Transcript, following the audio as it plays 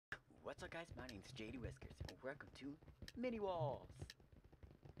What's up guys, my name's JDWhiskerz and welcome to Mini Walls.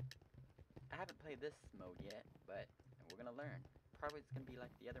 I haven't played this mode yet, but we're gonna learn. Probably it's gonna be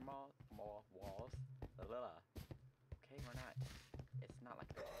like the other walls. Okay, we're not. It's not like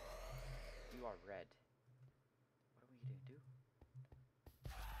that. You are red. What are we gonna do?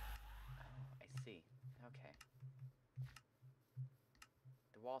 Oh, I see. Okay.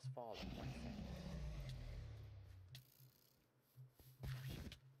 The walls fall in 1 second.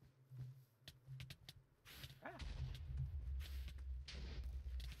 Ah!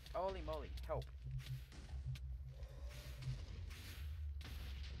 Holy moly, help!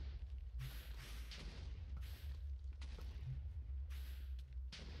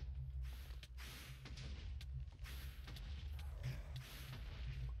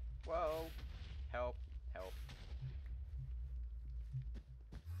 Whoa! Help! Help!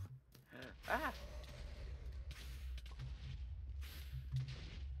 Ah!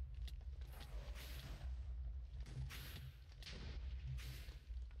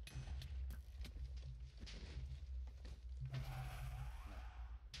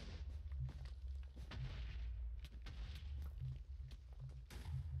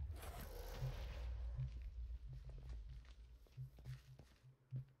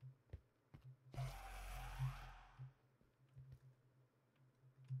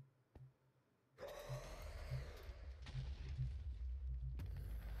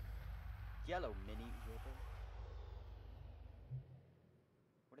 Yellow mini river.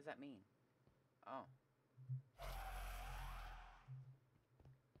 What does that mean? Oh.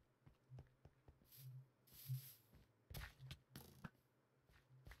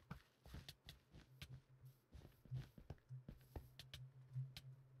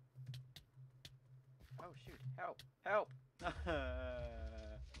 Oh shoot, help! Help! I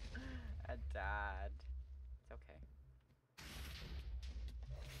died. It's okay.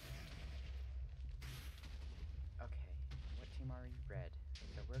 Okay, what team are we? Red.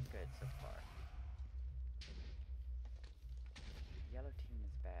 So we're good so far. Yellow team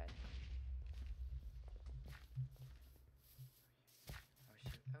is bad. Oh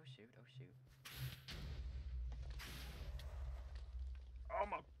shoot, oh shoot, oh shoot. Oh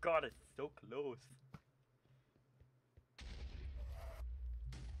my god, it's so close.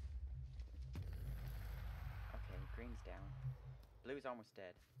 Okay, green's down. Blue's almost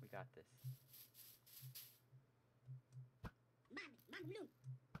dead. We got this.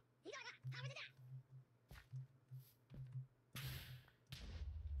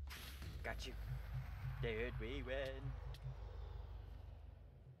 Got you. Did we win?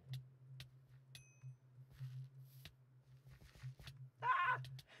 Ah!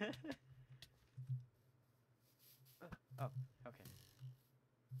 Oh, okay.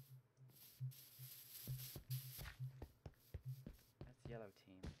 That's yellow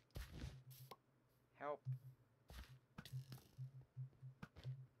team. Help.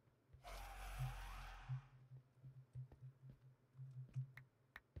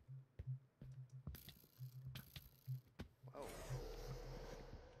 Whoa.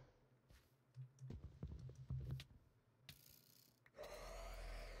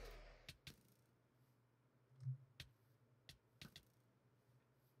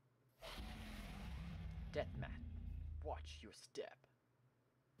 Deathmatch. Watch your step.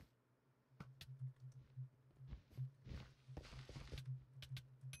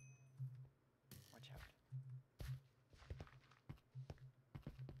 Watch out.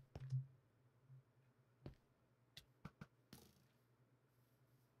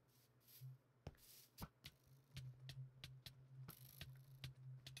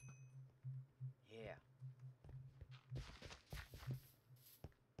 Yeah.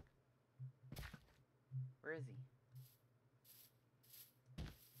 Where is he?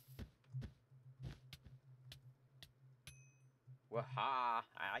 Waha!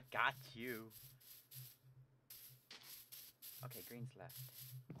 I got you. Okay, green's left.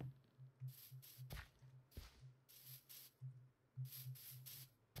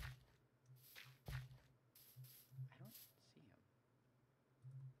 I don't see him.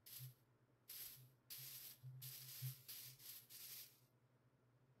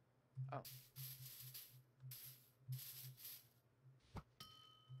 Oh.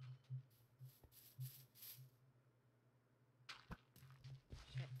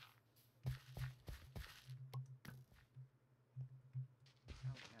 Shit.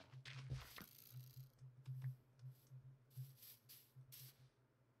 Oh no.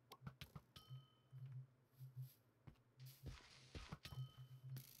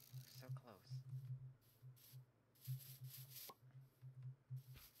 So close.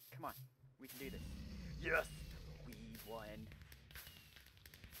 Come on, we can do this. Yes! We won.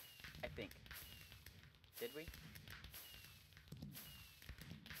 I Did we?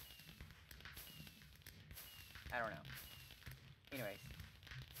 I don't know. Anyways.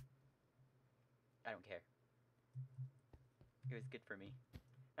 I don't care. It was good for me.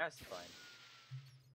 That was fun.